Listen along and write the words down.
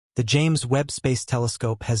The James Webb Space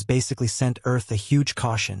Telescope has basically sent Earth a huge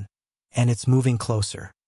caution, and it's moving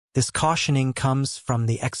closer. This cautioning comes from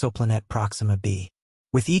the exoplanet Proxima b.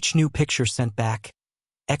 With each new picture sent back,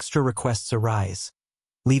 extra requests arise,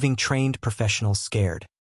 leaving trained professionals scared.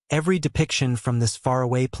 Every depiction from this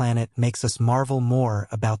faraway planet makes us marvel more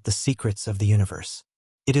about the secrets of the universe.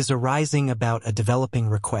 It is arising about a developing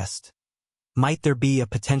request. Might there be a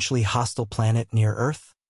potentially hostile planet near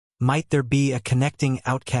Earth? Might there be a connecting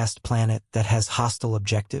outcast planet that has hostile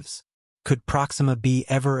objectives? Could Proxima b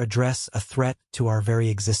ever address a threat to our very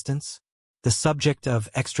existence? The subject of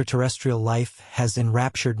extraterrestrial life has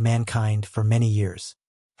enraptured mankind for many years.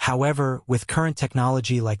 However, with current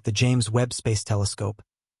technology like the James Webb Space Telescope,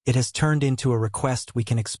 it has turned into a request we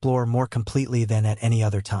can explore more completely than at any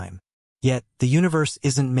other time. Yet, the universe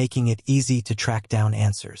isn't making it easy to track down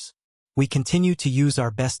answers. We continue to use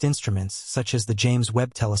our best instruments, such as the James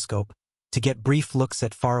Webb Telescope, to get brief looks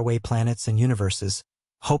at faraway planets and universes,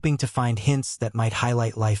 hoping to find hints that might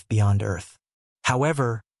highlight life beyond Earth.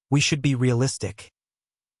 However, we should be realistic.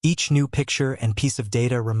 Each new picture and piece of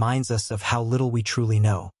data reminds us of how little we truly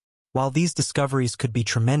know. While these discoveries could be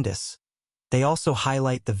tremendous, they also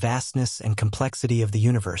highlight the vastness and complexity of the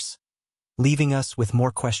universe, leaving us with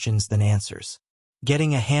more questions than answers.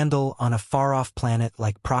 Getting a handle on a far-off planet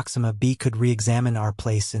like Proxima b could re-examine our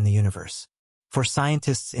place in the universe. For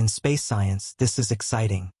scientists in space science, this is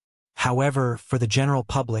exciting. However, for the general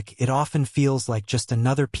public, it often feels like just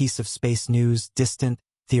another piece of space news, distant,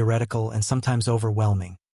 theoretical, and sometimes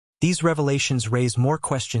overwhelming. These revelations raise more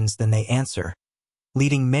questions than they answer,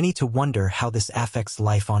 leading many to wonder how this affects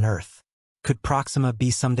life on Earth. Could Proxima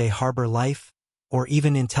b someday harbor life, or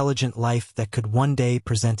even intelligent life that could one day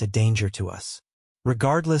present a danger to us?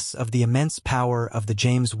 Regardless of the immense power of the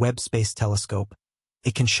James Webb Space Telescope,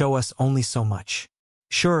 it can show us only so much.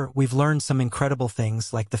 Sure, we've learned some incredible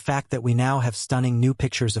things, like the fact that we now have stunning new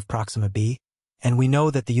pictures of Proxima b, and we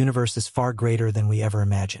know that the universe is far greater than we ever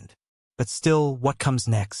imagined. But still, what comes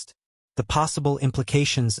next? The possible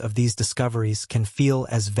implications of these discoveries can feel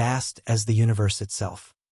as vast as the universe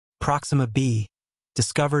itself. Proxima b,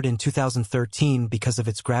 discovered in 2013 because of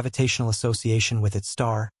its gravitational association with its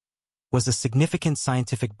star, was a significant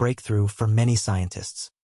scientific breakthrough for many scientists.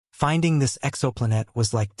 Finding this exoplanet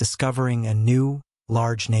was like discovering a new,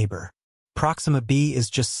 large neighbor. Proxima b is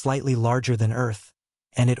just slightly larger than Earth,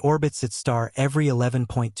 and it orbits its star every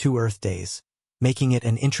 11.2 Earth days, making it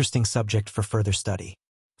an interesting subject for further study.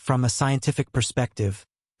 From a scientific perspective,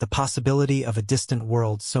 the possibility of a distant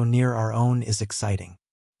world so near our own is exciting.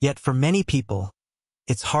 Yet for many people,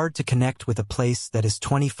 it's hard to connect with a place that is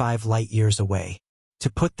 25 light-years away. To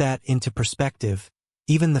put that into perspective,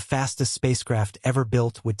 even the fastest spacecraft ever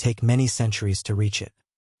built would take many centuries to reach it.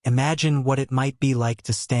 Imagine what it might be like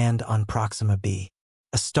to stand on Proxima b.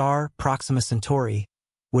 A star, Proxima Centauri,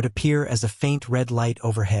 would appear as a faint red light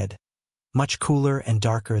overhead, much cooler and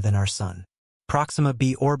darker than our Sun. Proxima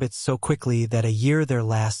b orbits so quickly that a year there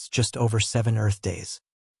lasts just over 7 Earth days.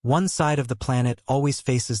 One side of the planet always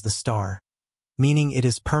faces the star, meaning it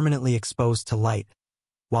is permanently exposed to light,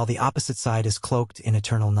 while the opposite side is cloaked in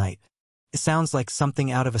eternal night. It sounds like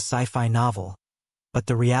something out of a sci-fi novel, but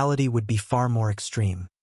the reality would be far more extreme.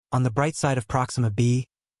 On the bright side of Proxima b,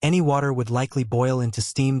 any water would likely boil into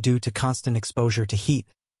steam due to constant exposure to heat,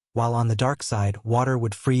 while on the dark side, water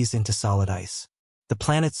would freeze into solid ice. The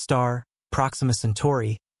planet's star, Proxima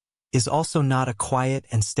Centauri, is also not a quiet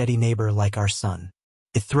and steady neighbor like our Sun.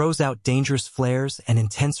 It throws out dangerous flares and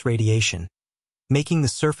intense radiation, making the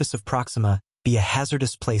surface of Proxima be a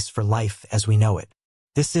hazardous place for life as we know it.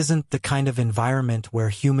 This isn't the kind of environment where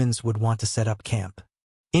humans would want to set up camp.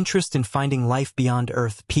 Interest in finding life beyond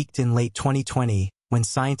Earth peaked in late 2020 when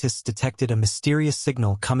scientists detected a mysterious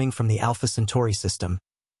signal coming from the Alpha Centauri system,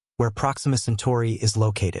 where Proxima Centauri is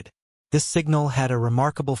located. This signal had a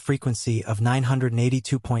remarkable frequency of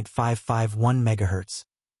 982.551 MHz,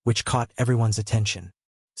 which caught everyone's attention.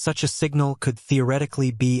 Such a signal could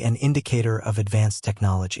theoretically be an indicator of advanced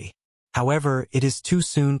technology. However, it is too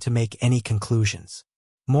soon to make any conclusions.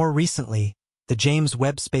 More recently, the James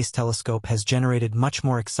Webb Space Telescope has generated much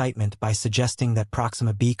more excitement by suggesting that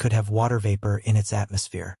Proxima b could have water vapor in its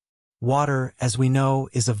atmosphere. Water, as we know,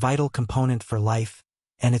 is a vital component for life,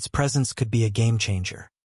 and its presence could be a game-changer.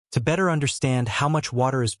 To better understand how much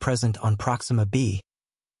water is present on Proxima b,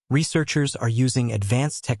 researchers are using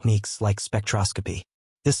advanced techniques like spectroscopy.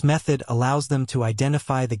 This method allows them to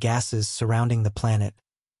identify the gases surrounding the planet,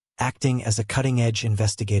 acting as a cutting-edge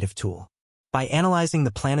investigative tool. By analyzing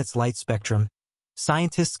the planet's light spectrum,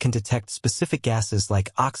 scientists can detect specific gases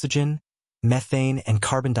like oxygen, methane, and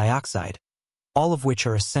carbon dioxide, all of which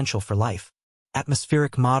are essential for life.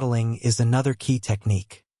 Atmospheric modeling is another key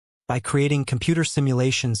technique. By creating computer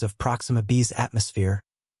simulations of Proxima B's atmosphere,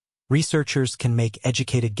 researchers can make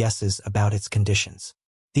educated guesses about its conditions.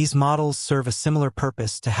 These models serve a similar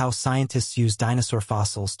purpose to how scientists use dinosaur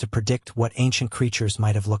fossils to predict what ancient creatures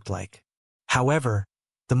might have looked like. However,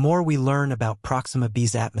 the more we learn about Proxima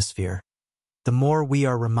B's atmosphere, the more we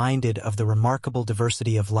are reminded of the remarkable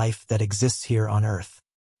diversity of life that exists here on Earth.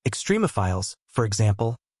 Extremophiles, for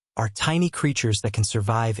example, are tiny creatures that can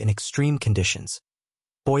survive in extreme conditions: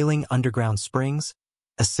 boiling underground springs,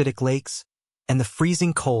 acidic lakes, and the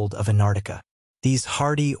freezing cold of Antarctica. These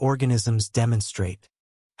hardy organisms demonstrate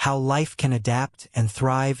how life can adapt and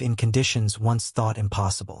thrive in conditions once thought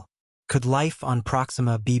impossible. Could life on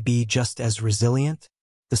Proxima B be just as resilient?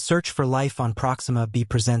 The search for life on Proxima B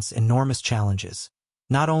presents enormous challenges,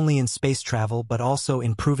 not only in space travel but also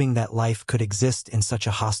in proving that life could exist in such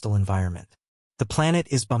a hostile environment. The planet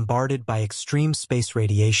is bombarded by extreme space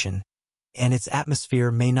radiation, and its atmosphere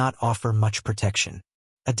may not offer much protection.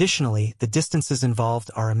 Additionally, the distances involved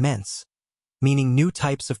are immense, meaning new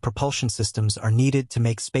types of propulsion systems are needed to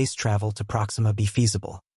make space travel to Proxima B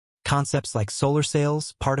feasible. Concepts like solar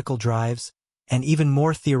sails, particle drives, and even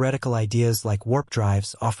more theoretical ideas like warp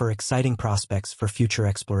drives offer exciting prospects for future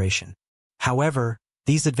exploration. However,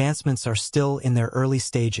 these advancements are still in their early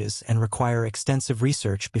stages and require extensive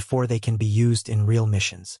research before they can be used in real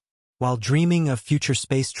missions. While dreaming of future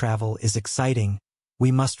space travel is exciting,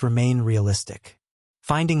 we must remain realistic.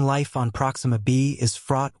 Finding life on Proxima B is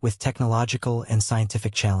fraught with technological and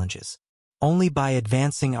scientific challenges. Only by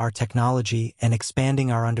advancing our technology and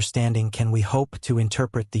expanding our understanding can we hope to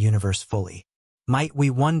interpret the universe fully. Might we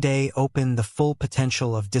one day open the full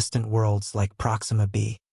potential of distant worlds like Proxima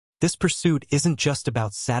B? This pursuit isn't just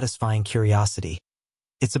about satisfying curiosity.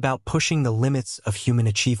 It's about pushing the limits of human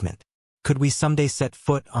achievement. Could we someday set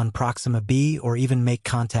foot on Proxima B or even make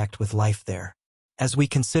contact with life there? As we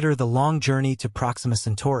consider the long journey to Proxima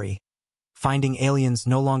Centauri, finding aliens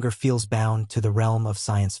no longer feels bound to the realm of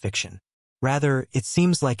science fiction. Rather, it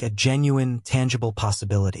seems like a genuine, tangible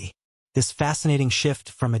possibility. This fascinating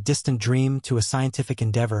shift from a distant dream to a scientific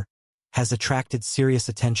endeavor has attracted serious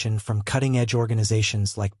attention from cutting-edge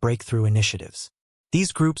organizations like Breakthrough Initiatives.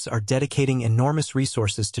 These groups are dedicating enormous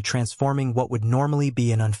resources to transforming what would normally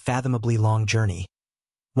be an unfathomably long journey,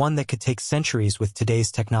 one that could take centuries with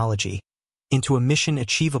today's technology, into a mission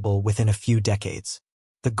achievable within a few decades.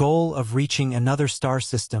 The goal of reaching another star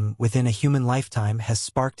system within a human lifetime has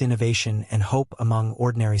sparked innovation and hope among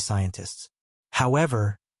ordinary scientists.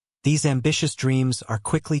 However, these ambitious dreams are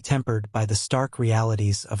quickly tempered by the stark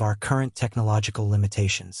realities of our current technological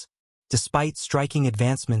limitations. Despite striking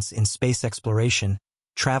advancements in space exploration,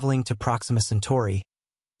 traveling to Proxima Centauri,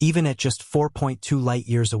 even at just 4.2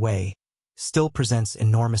 light-years away, still presents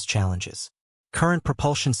enormous challenges. Current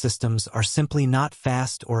propulsion systems are simply not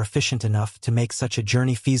fast or efficient enough to make such a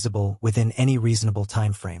journey feasible within any reasonable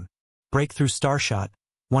time frame. Breakthrough Starshot,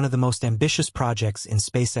 one of the most ambitious projects in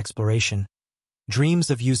space exploration, dreams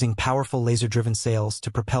of using powerful laser-driven sails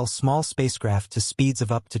to propel small spacecraft to speeds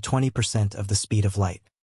of up to 20% of the speed of light.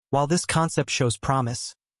 While this concept shows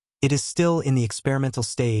promise, it is still in the experimental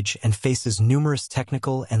stage and faces numerous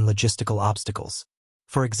technical and logistical obstacles.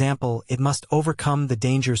 For example, it must overcome the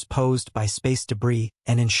dangers posed by space debris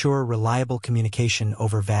and ensure reliable communication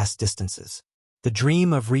over vast distances. The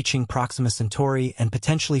dream of reaching Proxima Centauri and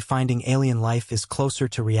potentially finding alien life is closer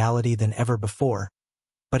to reality than ever before,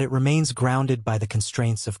 but it remains grounded by the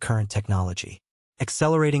constraints of current technology.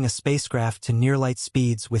 Accelerating a spacecraft to near-light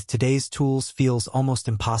speeds with today's tools feels almost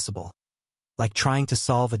impossible, like trying to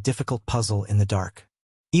solve a difficult puzzle in the dark.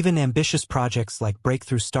 Even ambitious projects like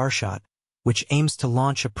Breakthrough Starshot, which aims to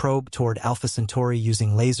launch a probe toward Alpha Centauri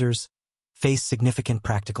using lasers, face significant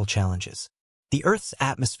practical challenges. The Earth's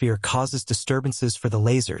atmosphere causes disturbances for the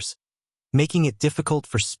lasers, making it difficult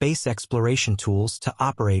for space exploration tools to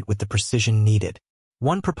operate with the precision needed.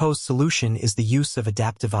 One proposed solution is the use of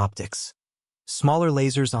adaptive optics, smaller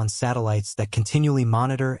lasers on satellites that continually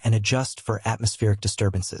monitor and adjust for atmospheric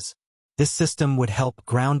disturbances. This system would help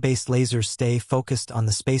ground-based lasers stay focused on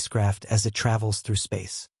the spacecraft as it travels through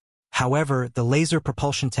space. However, the laser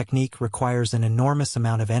propulsion technique requires an enormous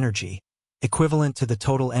amount of energy, equivalent to the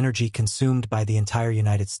total energy consumed by the entire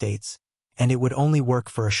United States, and it would only work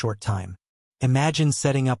for a short time. Imagine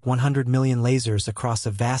setting up 100 million lasers across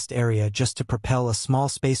a vast area just to propel a small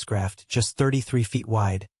spacecraft just 33 feet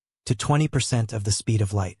wide to 20% of the speed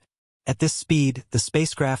of light. At this speed, the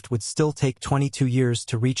spacecraft would still take 22 years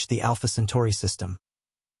to reach the Alpha Centauri system,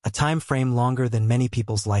 a time frame longer than many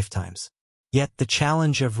people's lifetimes. Yet the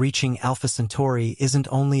challenge of reaching Alpha Centauri isn't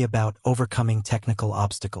only about overcoming technical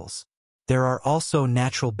obstacles. There are also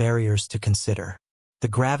natural barriers to consider. The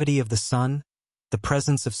gravity of the sun, the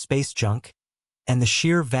presence of space junk, and the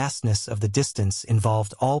sheer vastness of the distance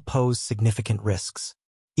involved all pose significant risks.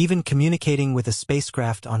 Even communicating with a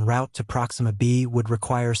spacecraft en route to Proxima b would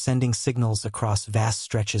require sending signals across vast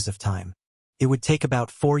stretches of time. It would take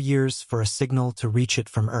about 4 years for a signal to reach it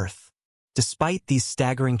from Earth. Despite these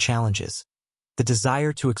staggering challenges, the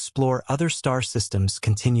desire to explore other star systems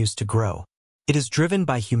continues to grow. It is driven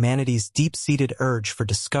by humanity's deep-seated urge for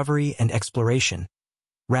discovery and exploration,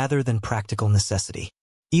 rather than practical necessity.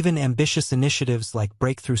 Even ambitious initiatives like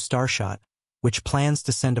Breakthrough Starshot, which plans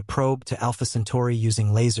to send a probe to Alpha Centauri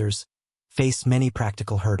using lasers, face many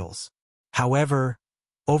practical hurdles. However,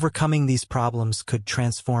 overcoming these problems could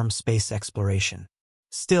transform space exploration.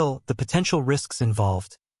 Still, the potential risks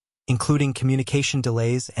involved, including communication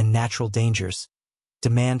delays and natural dangers,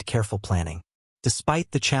 demand careful planning.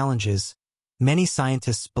 Despite the challenges, many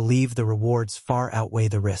scientists believe the rewards far outweigh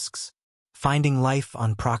the risks. Finding life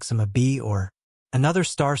on Proxima b or another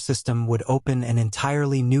star system would open an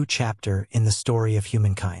entirely new chapter in the story of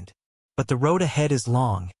humankind. But the road ahead is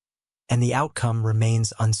long, and the outcome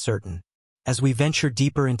remains uncertain. As we venture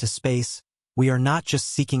deeper into space, we are not just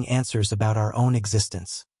seeking answers about our own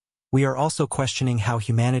existence. We are also questioning how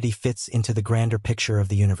humanity fits into the grander picture of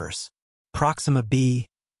the universe. Proxima b,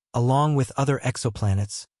 along with other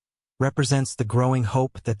exoplanets, represents the growing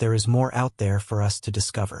hope that there is more out there for us to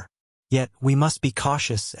discover. Yet, we must be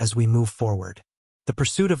cautious as we move forward. The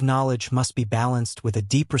pursuit of knowledge must be balanced with a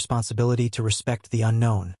deep responsibility to respect the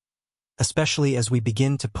unknown, especially as we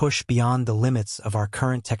begin to push beyond the limits of our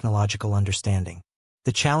current technological understanding.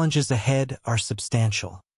 The challenges ahead are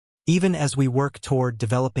substantial. Even as we work toward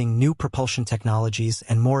developing new propulsion technologies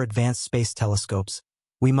and more advanced space telescopes,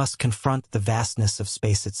 we must confront the vastness of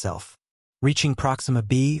space itself. Reaching Proxima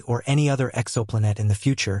b or any other exoplanet in the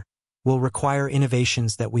future will require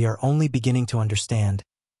innovations that we are only beginning to understand,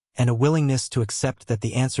 and a willingness to accept that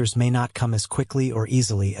the answers may not come as quickly or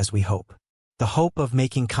easily as we hope. The hope of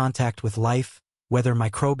making contact with life, whether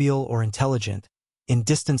microbial or intelligent, in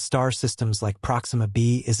distant star systems like Proxima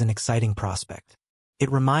b is an exciting prospect.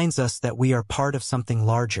 It reminds us that we are part of something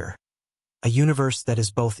larger, a universe that is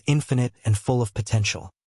both infinite and full of potential.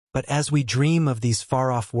 But as we dream of these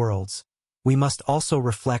far-off worlds, we must also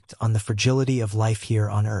reflect on the fragility of life here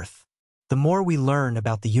on Earth. The more we learn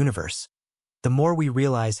about the universe, the more we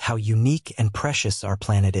realize how unique and precious our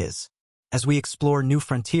planet is. As we explore new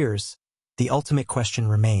frontiers, the ultimate question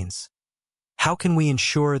remains: how can we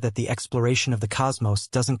ensure that the exploration of the cosmos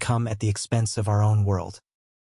doesn't come at the expense of our own world?